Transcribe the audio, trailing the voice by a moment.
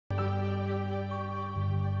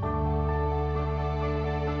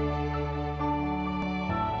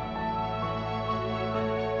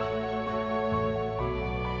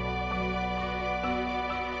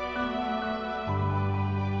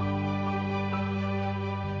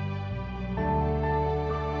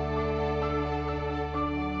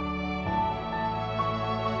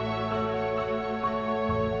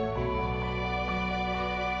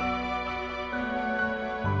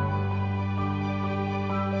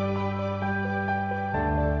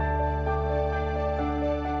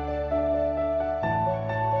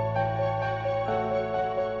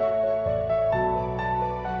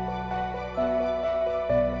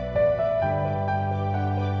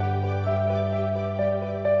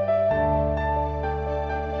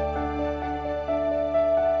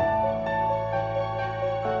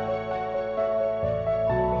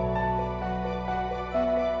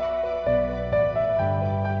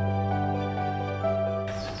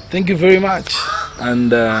Thank you very much.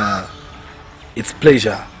 And it's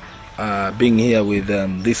pleasure being here with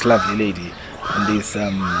this lovely lady on this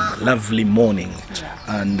lovely morning.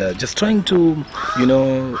 And just trying to, you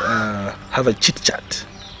know, have a chit-chat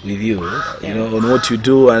with you, you know, on what you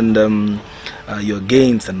do and your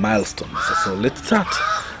gains and milestones. So let's start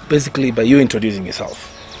basically by you introducing yourself.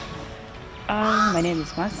 My name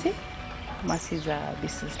is Mercy. Mercy is a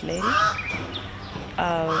business lady.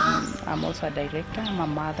 I'm also a director. I'm a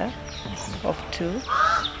mother of 2.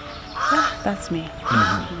 Yeah, that's me.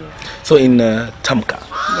 Yes. So in Tamca,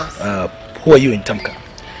 Yes. Who are you in Tamca?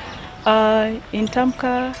 In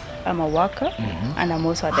Tamca, I'm a worker and I'm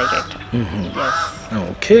also a director. Yes.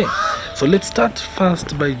 Okay. So let's start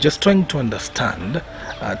first by just trying to understand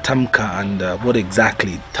Tamca and what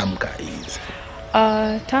exactly Tamca is.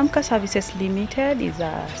 Tamca Services Limited is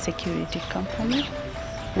a security company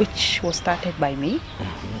which was started by me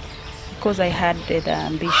because I had the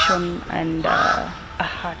ambition and a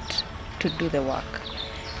heart to do the work.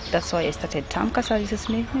 That's why I started Tamca Services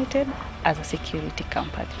Limited as a security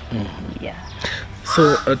company. Yeah.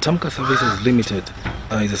 So Tamca Services Limited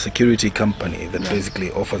is a security company that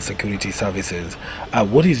basically offers security services.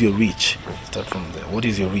 What is your reach? Start from there. What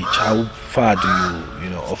is your reach? How far do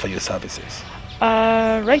you offer your services?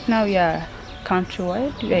 Right now we are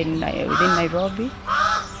countrywide. We are within Nairobi,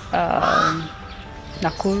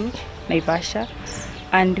 Nakuru, Naivasha,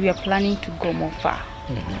 and we are planning to go more far.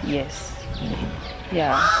 Yes.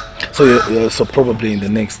 Yeah. So so probably in the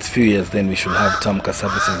next few years then we should have Tamca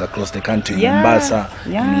services across the country, in Mombasa,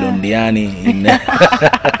 in Londiani, in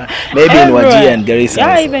maybe everywhere. In Wajir and Garissa.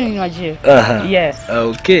 Yeah, even in Wajir. Yes.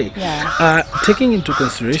 Okay. Yeah. Taking into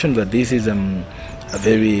consideration that this is a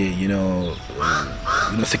very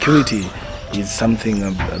security is something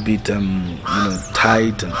a bit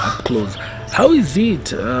tight and up close. How is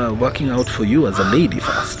it working out for you as a lady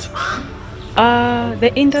first?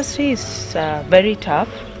 The industry is very tough.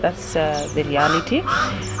 That's the reality,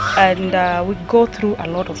 and we go through a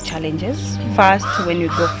lot of challenges. First, when you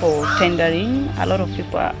go for tendering, a lot of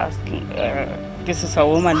people are asking, this is a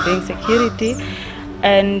woman doing security,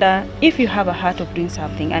 and if you have a heart of doing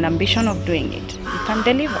something, an ambition of doing it, you can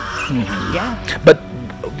deliver. Yeah. But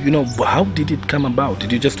how did it come about?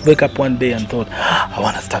 Did you just wake up one day and thought, I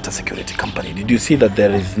want to start a security company? Did you see that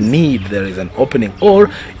there is need, there is an opening, or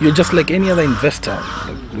you're just like any other investor,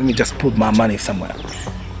 like, let me just put my money somewhere?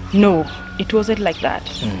 No, it wasn't like that.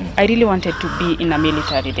 I really wanted to be in a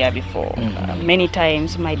military there before. Many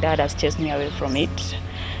times my dad has chased me away from it.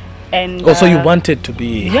 And also you wanted to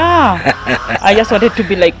be... Yeah, I just wanted to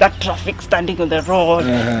be like that traffic standing on the road,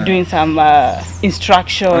 doing some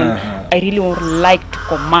instruction. I really would like to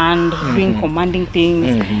command, doing commanding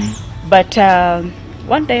things. But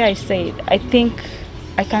one day I said, I think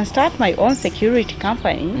I can start my own security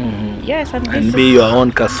company. Yes, and be your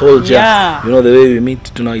own soldier. Yeah. You know the way we meet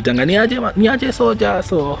tunaitanga niaje soldier,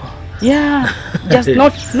 so... Yeah, just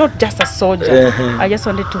not just a soldier. I just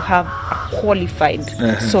wanted to have a qualified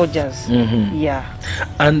soldiers. Yeah.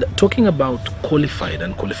 And talking about qualified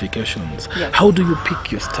and qualifications, how do you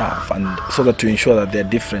pick your staff, and so that to ensure that they're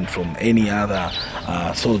different from any other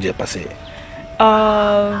soldier per se?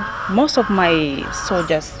 Most of my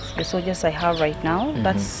soldiers, the soldiers I have right now,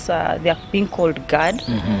 that's they are being called guard.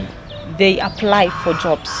 They apply for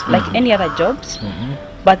jobs like any other jobs.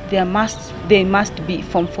 But they must be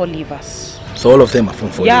Form 4 leavers. So all of them are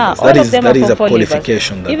Form 4 leavers? Yeah, that is a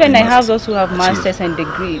qualification. Even I have those who have masters and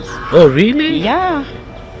degrees. Oh, really? Yeah.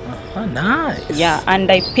 Oh, nice. Yeah,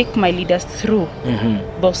 and I pick my leaders through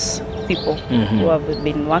those people who have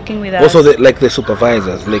been working with us. Also, like the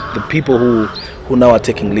supervisors, like the people who now are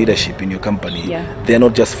taking leadership in your company. They're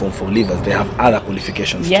not just Form 4 leavers; they have other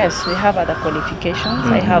qualifications. Yes, we have other qualifications.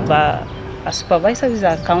 I have a supervisor who is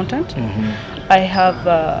an accountant. I have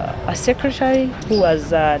a secretary who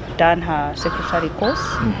has done her secretary course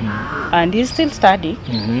and is still studying.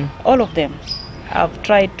 All of them. I've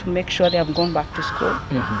tried to make sure they have gone back to school.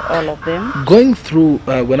 All of them. Going through,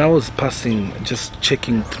 when I was passing, just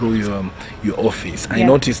checking through your office, I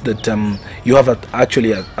noticed that you have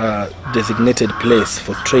actually a designated place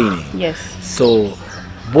for training. Yes. So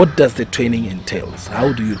what does the training entail?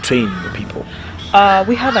 How do you train your people?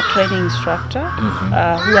 We have a training instructor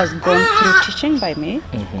who has gone through teaching by me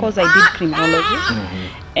because I did criminology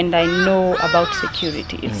and I know about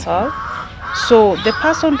security itself. So the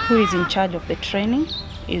person who is in charge of the training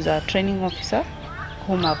is a training officer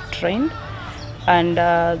whom I've trained, And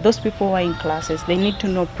those who are in classes, they need to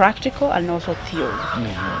know practical and also theory.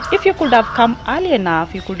 If you could have come early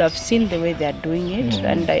enough, you could have seen the way they are doing it,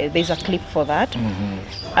 and there's a clip for that.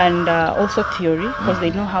 And also theory, because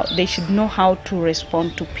they should know how to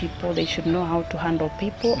respond to people, they should know how to handle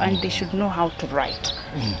people, and they should know how to write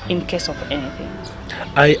in case of anything.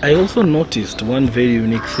 I also noticed one very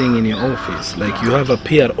unique thing in your office, like you have a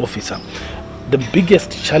PR officer. The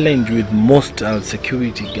biggest challenge with most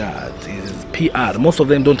security guards is PR. Most of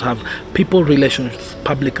them don't have people relations,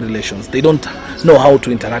 public relations. They don't know how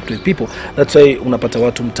to interact with people. That's why unapata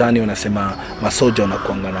watu mtani wanasema masoja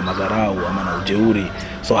wanakuanga na madharau ama na ujeuri.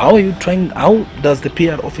 So how does the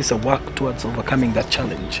PR officer work towards overcoming that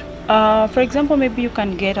challenge? For example, maybe you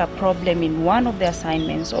can get a problem in one of the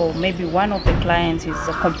assignments, or maybe one of the clients is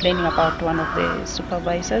complaining about one of the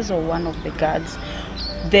supervisors or one of the guards.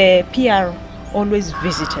 The PR always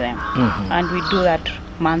visit them, and we do that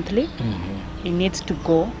monthly. He needs to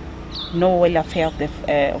go, know welfare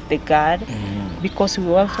of the guard, because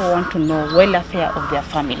we also want to know welfare of their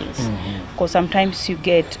families. Because sometimes you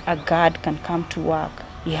get a guard can come to work,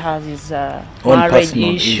 he has his marriage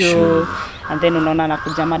issue, and then unaona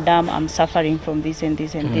anakuja, madam, I'm suffering from this and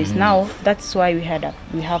this and this. Now that's why we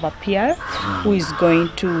have a PR who is going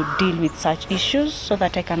to deal with such issues, so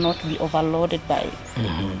that I cannot be overloaded by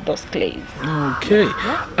those claims. Okay.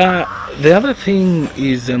 The other thing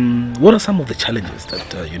is, what are some of the challenges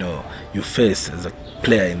that you face as a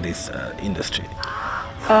player in this industry?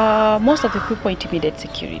 Most of the people intimidate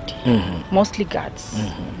security, mostly guards.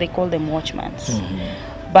 They call them watchmen.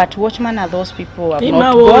 But watchmen are those who have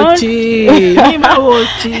not gone. They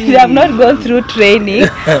have not gone through training.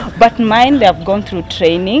 But mine, they have gone through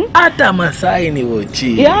training.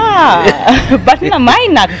 Yeah, but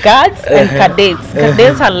mine are guards and cadets.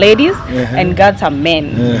 Cadets are ladies and guards are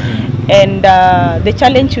men. And the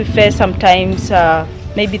challenge we face sometimes,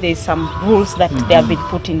 maybe there's some rules that they have been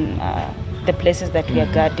put in the places that we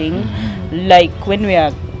are guarding. Like when we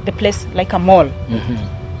are the place, like a mall.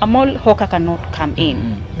 A mall hawker cannot come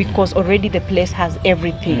in because already the place has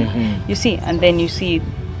everything. You see, and then you see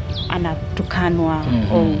Tukanwa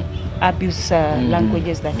or abuse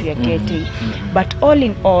languages that we are getting. But all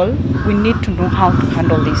in all, we need to know how to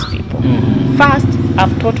handle these people. First,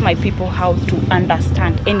 I've taught my people how to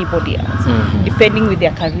understand anybody else, depending with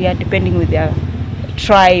their career, depending with their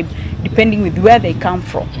tribe, depending with where they come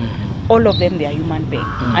from. All of them, they are human beings,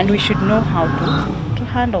 and we should know how to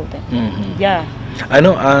handle them. Yeah. I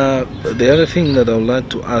know the other thing that I would like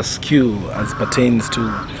to ask you as pertains to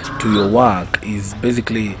your work is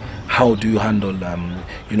basically how do you handle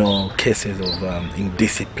cases of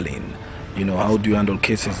indiscipline? How do you handle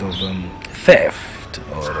cases of theft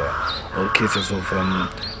or cases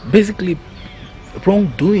of basically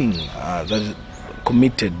wrongdoing that is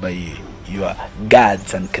committed by your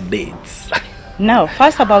guards and cadets? Now,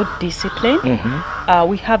 first about discipline,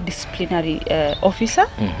 we have disciplinary officer.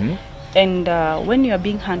 And when you are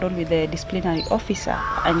being handled with a disciplinary officer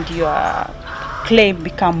and your claim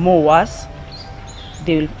become more worse,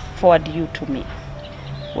 they will forward you to me.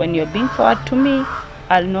 When you're being forwarded to me,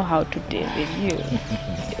 I'll know how to deal with you.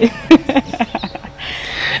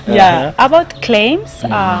 Yeah, about claims,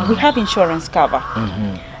 we have insurance cover.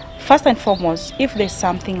 First and foremost, if there's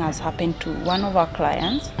something has happened to one of our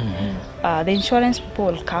clients, the insurance people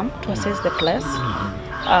will come to assess the place.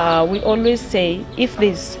 We always say, if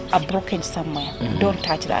there's a blockage somewhere, don't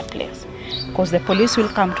touch that place, because the police will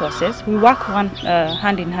come to assess. We work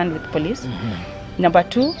hand in hand with police. Number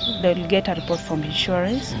two, they'll get a report from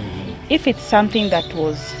insurance. If it's something that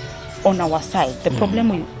was on our side, the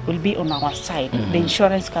problem will be on our side. The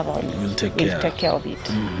insurance cover will take care of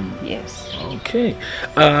it. Yes. Okay.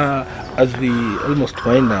 As we almost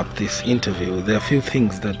wind up this interview, there are a few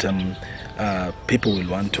things that people will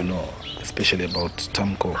want to know, especially about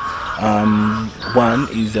Tamco. One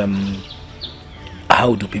is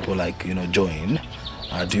how do people join?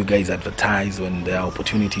 Do you guys advertise when there are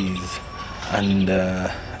opportunities? And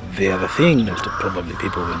the other thing that probably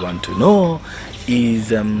people will want to know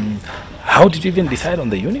is how did you even decide on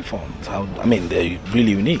the uniforms? They're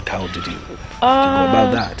really unique. How did you go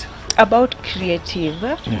about that? About creative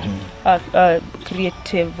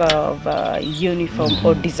uniform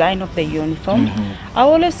or design of the uniform, I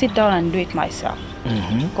always sit down and do it myself,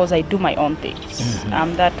 because I do my own things.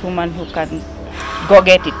 I'm that woman who can go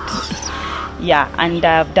get it. Yeah, and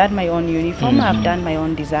I've done my own uniform. I've done my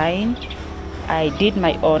own design. I did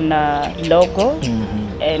my own logo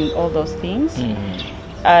and all those things.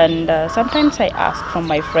 And sometimes I ask from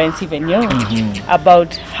my friends, even you,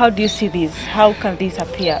 about how do you see this? How can this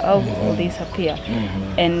appear? How will this appear?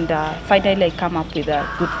 And finally I come up with a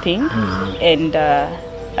good thing. And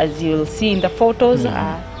as you'll see in the photos,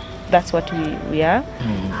 that's what we are.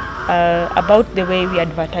 About the way we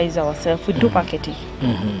advertise ourselves, we do marketing.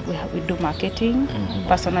 We do marketing.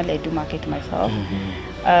 Personally, I do market myself.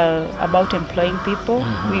 About employing people,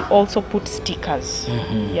 we also put stickers.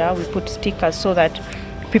 Yeah, we put stickers so that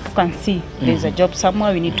people can see there's a job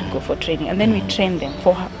somewhere, we need to go for training, and then we train them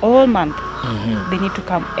for all month. They need to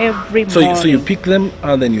come every morning. So you pick them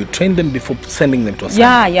and then you train them before sending them to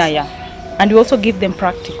assignments. Yeah. And we also give them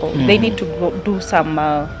practical. They need to go do some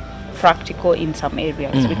practical in some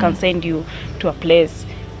areas. We can send you to a place,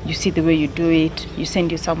 you see the way you do it, you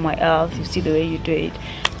send you somewhere else, you see the way you do it,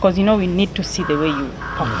 because you know we need to see the way you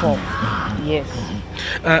perform. Yes.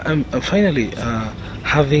 Finally,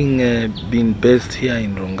 having been based here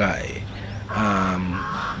in Rongai,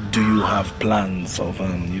 do you have plans of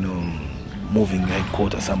moving your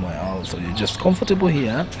headquarters somewhere else, or you're just comfortable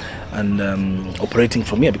here and operating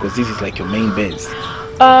from here because this is like your main base?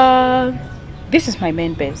 This is my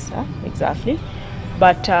main base, exactly.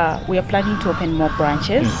 But we are planning to open more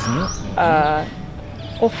branches.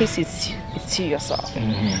 Office is see yourself.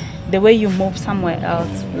 The way you move somewhere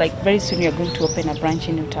else, like very soon you're going to open a branch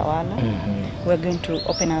in Utawala. We're going to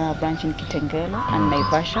open another branch in Kitengela and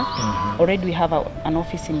Naivasha. Already we have an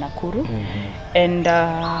office in Nakuru. And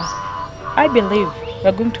I believe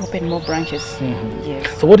we're going to open more branches.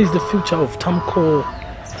 Yes. So what is the future of Tamca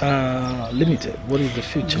Limited? What is the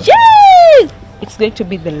future? Yes! It's going to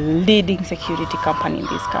be the leading security company in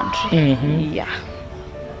this country. Yeah.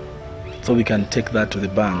 So we can take that to the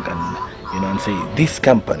bank and and say this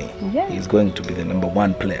company is going to be the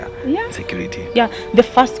 #1 player in security. Yeah, the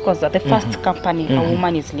first cause, the first company a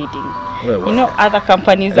woman is leading. Other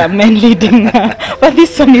companies are men leading, but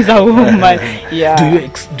this one is a woman. Yeah.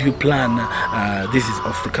 Do you plan? This is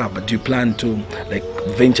off the cuff, but do you plan to like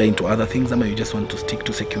venture into other things? I mean, you just want to stick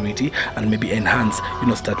to security and maybe enhance.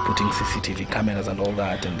 Start putting CCTV cameras and all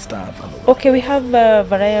that and stuff. Okay, we have a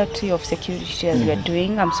variety of security as we are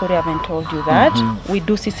doing. I'm sorry I haven't told you that. We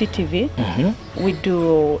do CCTV. We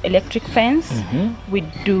do electric fence. We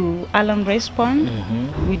do alarm response.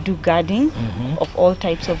 We do guarding of all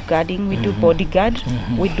types of guarding. We do bodyguard.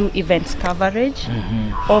 We do events coverage.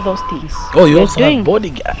 All those things. Oh, you also have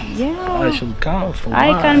bodyguard? Yeah. I should count for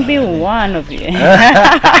I can be one of you.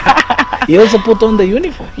 You also put on the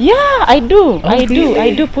uniform? Yeah, I do. Okay.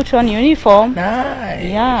 I do put on uniform. Nice.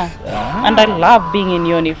 Yeah. And I love being in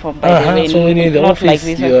uniform, by the way. So when you're in the office, like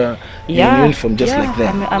this, you're in uniform just like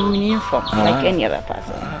them? I'm in uniform like any other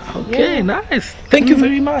person. Okay, nice. Thank you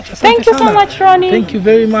very much. Thank you so much, Ronnie. Thank you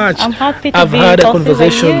very much. I'm happy to I've be had a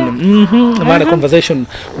conversation. I've had a conversation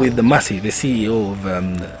with the Mercy, the CEO of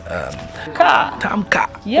Tamca.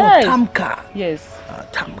 Yes. Tamca. Yes.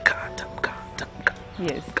 Tamca.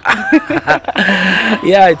 Yes.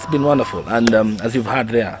 Yeah, it's been wonderful. And as you've heard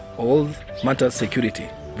there, all matters security.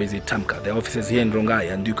 Visit Tamca. The offices here in Rongai,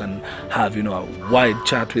 and you can have a wide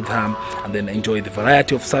chat with her and then enjoy the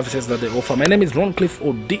variety of services that they offer. My name is Roncliffe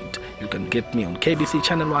Odit. You can get me on KBC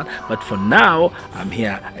Channel 1. But for now, I'm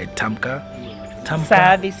here at Tamca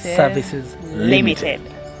Services Limited.